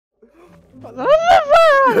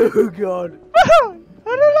Oh god.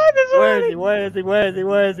 I don't like this already. Where is he? Where is he?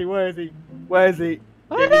 Where is he? Where is he? Where is he?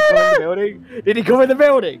 I Did he come in the building? Did he come in the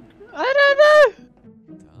building? I don't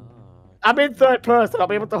know. I'm in third person. I'll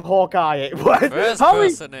be able to Hawkeye it. First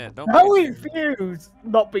person in. Don't How be is Fuse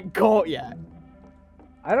not been caught yet?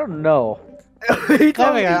 I don't know. He's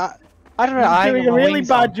There we go. I don't know. doing a really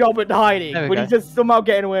bad job at hiding, but he's just somehow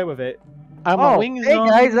getting away with it. Oh, wings hey on.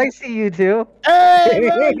 guys, I see you two. Hey,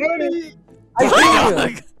 buddy! I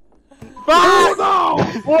see you. Oh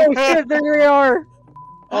no! Oh shit, there we are.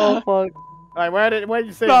 Oh fuck. Alright, where did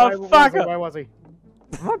you see? No, fuck it. Where was he?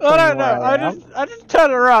 I I don't know. I just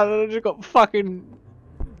turned around and I just got fucking.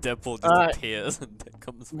 Deadpool just appears and it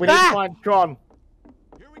comes. We need to find Tron.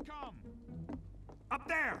 Here we come. Up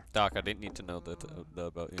there. Doc, I didn't need to know that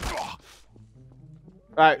about you.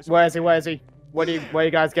 Right, where is he? Where is he? Where are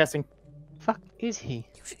you guys guessing? Fuck is he?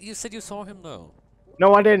 You said you saw him though.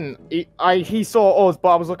 No, I didn't. He saw us, but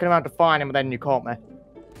I was looking around to find him, and then you caught me.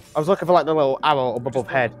 I was looking for like the little arrow above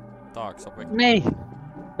head. Doc, stop waking Me.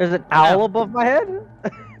 There's an owl above my head?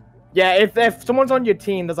 Yeah, if someone's on your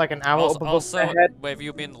team, there's like an arrow above their head. where have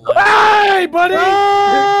you been? Hey, buddy!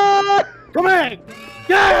 Come in!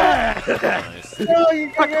 Yeah! Nice. No,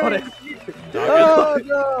 you got it. Oh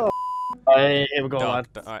no! Alright, here we go, lad.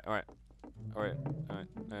 Alright.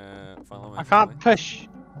 Follow me. I can't push.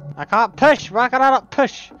 I can't push. Why can I not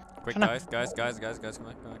push? Quick, guys, come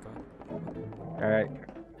on. Alright.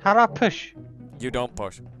 How do I push? You don't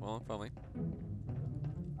push. Well, follow me.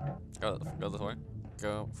 Go this way.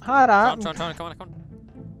 Go. Hold on. Come on. Follow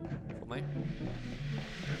me.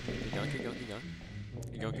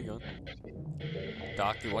 Keep going.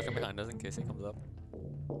 Doc, you watching behind us in case he comes up.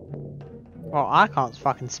 Well, I can't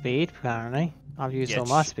fucking speed, apparently. I've used all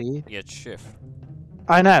my speed. Yeah, shift.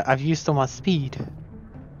 I know, I've used all my speed.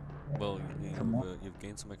 Well, you've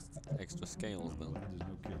gained some extra scales, though.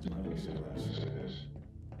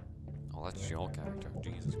 Oh, that's your character.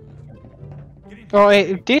 Jesus Christ. Well,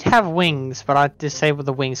 it did have wings, but I disabled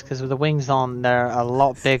the wings because with the wings on, they're a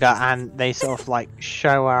lot bigger and they sort of like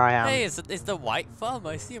show where I am. Hey, it's the white farm.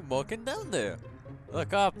 I see him walking down there.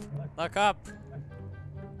 Look up. Look up.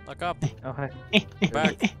 Look up. Okay.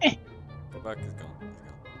 Back. Go back. He's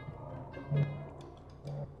gone.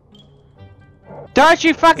 Don't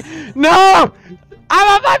you fucking no! I'm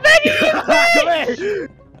on my menu.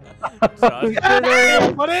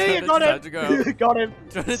 Son, Buddy, you got him! go. Got him!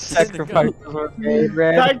 Sacrifices were made,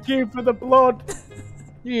 Red. Thank you for the blood!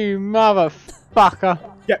 You motherfucker!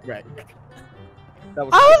 Get wrecked. That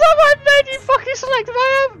was I was on my menu. Fucking select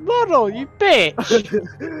my own model, you bitch!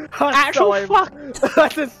 Actual fuck! I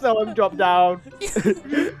just saw him drop down.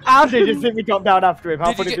 How did you see me drop down after him?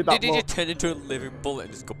 How funny did that Did you look? turn into a living bullet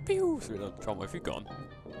and just go pew through the trauma if you're gone?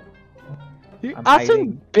 You I'm utter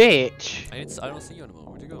hiding. bitch! I don't see you anymore.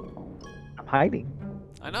 Where'd you go? I'm hiding.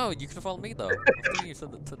 I know, you could have followed me though. I'm taking you to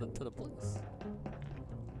the place.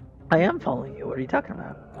 I am following you. What are you talking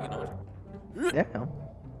about? You know what? Yeah.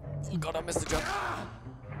 Oh god, I missed the jump.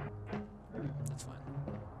 That's fine.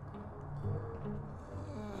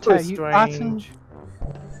 So You utter- strange.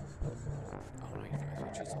 Oh no, you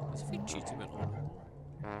cheating. If you cheating, man.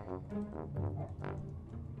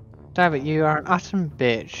 David, you are an utter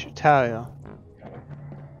bitch, tell you.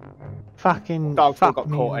 Fucking Dog still fuck got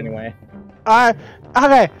me. caught anyway.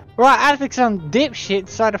 Okay, right, I think some dipshit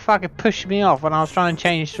decided to fucking push me off when I was trying to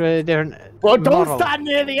change to a different Well, don't model. stand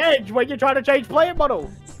near the edge when you're trying to change player model!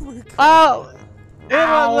 Oh! It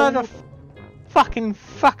Ow. was going to fucking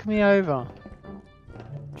fuck me over.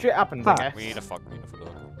 Shit happens, Fuck. I guess. We need a fuck me for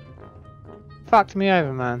dog. Fucked me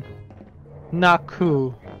over, man. Not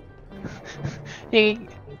cool.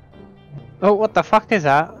 Oh, what the fuck is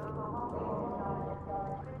that?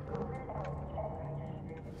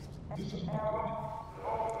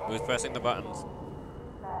 Who's pressing the buttons?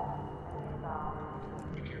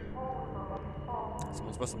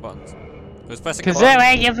 Someone's pressing buttons. Who's pressing the buttons?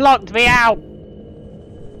 Kazzoie, you've locked me out!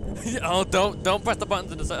 Oh, don't press the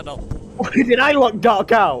buttons in the citadel. Did I lock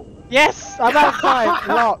Doc out? Yes, I'm outside,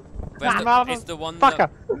 locked. It's the one that... Fucker.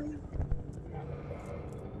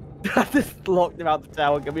 I just locked him out the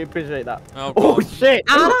tower. Can we appreciate that? Oh, Oh God. shit!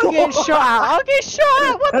 I'm getting shot at! I'll get shot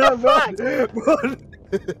at! What the fuck? Run!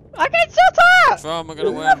 I get shot at! Trauma, we're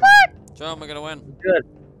gonna What win. the fuck? Trauma, we're gonna win.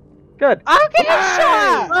 Good. I'm getting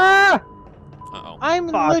shot at! Ah! Uh-oh. I'm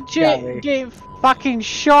Fuck, legit Gary. getting fucking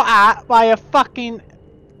shot at by a fucking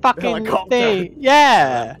Helicopter. thing.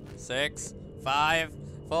 Yeah. 6, 5,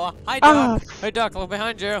 4. Hi, Ah. Doc. Hey, Doc, look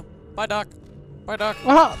behind you. Bye, Doc. Bye, Doc.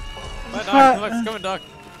 What? Bye, Doc. Look, it's coming, Doc.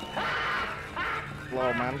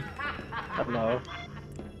 Hello, man. Hello.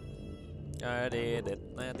 I did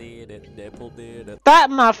it. Nipple did it. That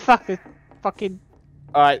motherfucker fucking...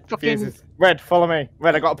 Alright, Fucking- fuses. Red, follow me.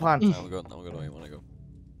 Red, I got a plan. Now we're going where you wanna go.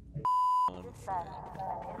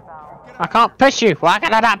 I can't push you. Why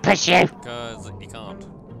can I not push you? Cause you can't.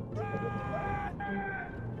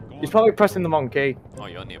 He's probably pressing the wrong key. Oh,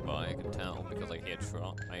 you're nearby, I can tell, because I hear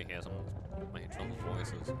someone's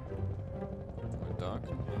voices. We're dark.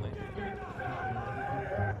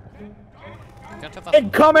 Can't have that.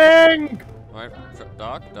 Incoming! Alright,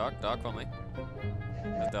 dark, for me.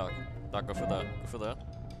 There's dark. Dark, go for that. Go for that.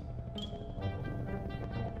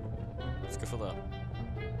 Let's go for that.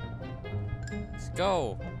 Let's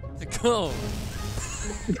go! Let's go!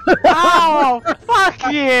 Oh,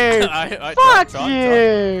 fuck you! Fuck Tron.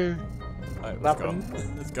 you! Alright,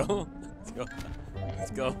 Nothing. let's go. Let's go.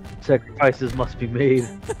 Let's go. Sacrifices must be made.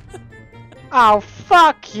 Oh,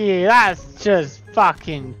 fuck you! That's just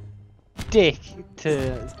fucking dick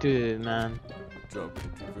to do, man. Drop it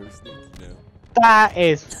into reverse sneaky now. That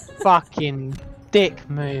is fucking dick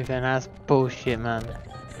moving. That's bullshit, man.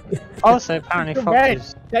 Also, apparently, Fox Red,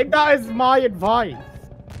 is... take that as my advice.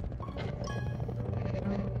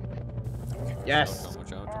 Yes.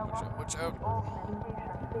 Watch out, watch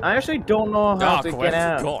out. I actually don't know how Dark, to where's get it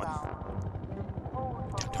out. gone?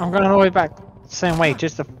 I'm going all the way back the same way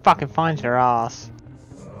just to fucking find your ass.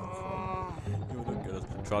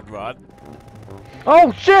 Tron, run.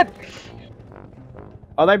 Oh shit!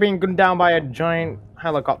 Are they being gunned down by a giant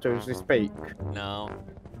helicopter as we speak? No.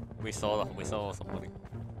 We saw somebody.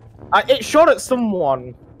 It shot at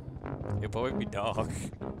someone. It'll probably be dark.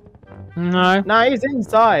 No. Nah, he's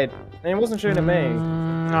inside. And he wasn't shooting at me.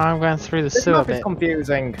 No, I'm going through the This sewer map is bit.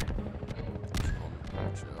 confusing.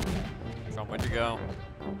 Tron, where'd you go?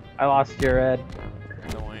 I lost your head.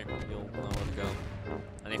 Don't worry, you'll know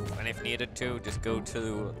where to go. And if needed to, just go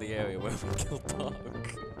to the area where we killed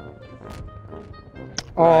Dark.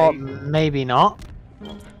 Or Right. maybe not.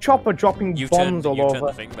 Chopper dropping You bombs turned all the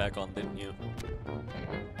over. thing back on, didn't you?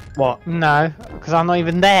 What? No, because I'm not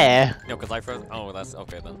even there. No, because I pressed. Oh, that's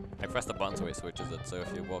okay then. I pressed the button so it switches it. So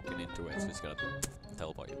if you're walking into it, it's just gonna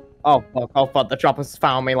teleport you. Oh fuck, the choppers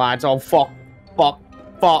found me, lads. Oh fuck.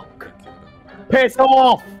 Piss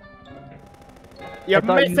off! You're I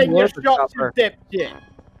thought you missing were your the shots, chopper. you dipshit.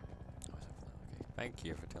 Thank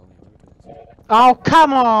you for telling me what it is. Oh,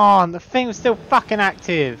 come on! The thing was still fucking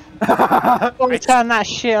active. Why turn that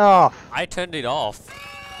shit off? I turned it off.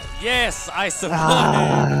 Yes, I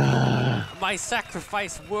survived. My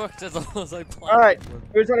sacrifice worked as long as I planned. Alright,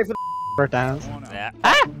 who's ready for For dance. Yeah.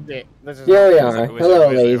 the shit? This is Here we Who is are. it? Who is it? Hello,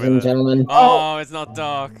 Who is it? ladies Who and is it? gentlemen. Oh, it's not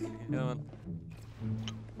dark. Come on.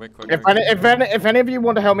 Quick. If any of you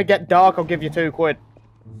want to help me get dark, I'll give you £2.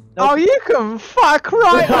 Oh, you can fuck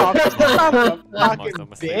right off, fucking I'm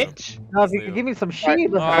bitch. Now, if you could give me some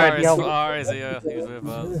shade before I'd be able to... Is here. He's with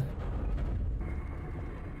us.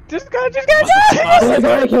 Just go. Oh my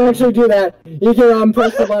god, I can actually do that. You can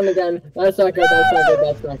press the button again. That's not good,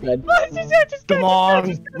 that's not good. Come on,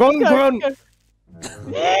 run!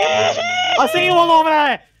 I see you all over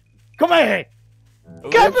there! Come here!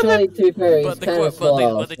 Actually, to be fair, he's But the, kind of but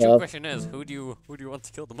slow, the true so... question is, who do you want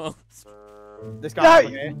to kill the most? This guy over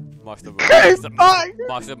No. here. Mark's the Fuck!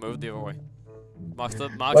 Mark's the move the other way. Mark's Where?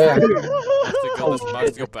 Mark's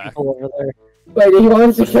go back. Over there. Wait, he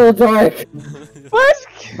wants to kill Dark! What?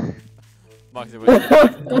 Mark's the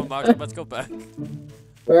move. No, Mark, let's go back.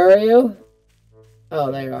 Where are you?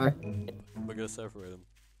 Oh, there you are. We're gonna separate them.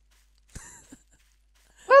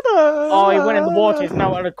 Oh, he went in the water. He's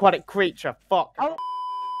now an aquatic creature. Fuck.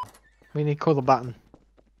 We need to call the button.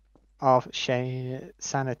 Of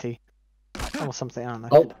sanity. Or something, I don't know.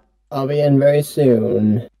 Oh, I'll be in very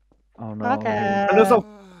soon. Oh no. Okay. And there's a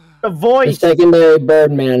The voice. secondary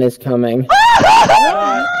Birdman is coming.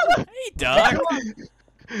 Hey, Doc!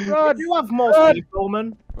 Rod, you have more speed,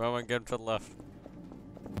 Roman. Roman, get him to the left.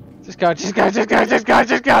 Just go.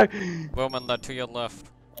 Roman, that to your left.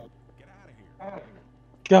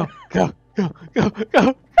 Go.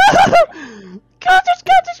 Go, just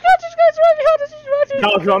go, it's really hard,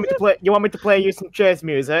 No, you want me to play you some chase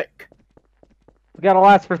music? We gotta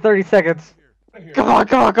last for 30 seconds. Come on.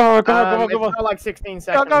 It's got like 16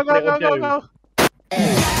 seconds. Go. but it'll do.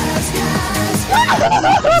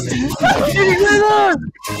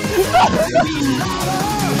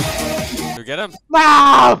 Did we get him?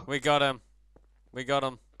 No! We got him.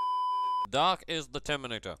 Doc is the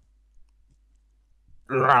Terminator.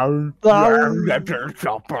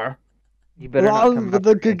 Chopper. You better not come up.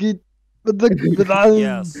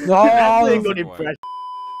 Yes. That's good boy. impression.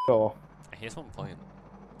 Oh. Here's what I'm playing.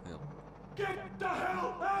 Yeah. Get the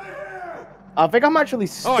hell out of here! I think I'm actually Oh,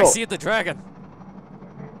 stuck. I see the dragon.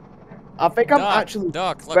 I think I'm Doc, actually.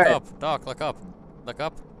 Doc, look Red. up. Doc, look up. Look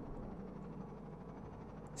up.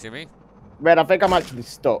 See me? Red, I think I'm actually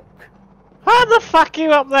stuck. How the fuck are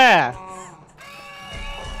you up there?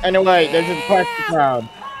 Anyway, there's a practice round.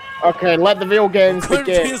 Okay, let the real games Couldn't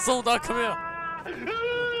be begin. a soul, Doc, come here.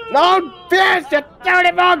 No, bitch, you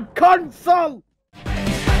dirty mon console!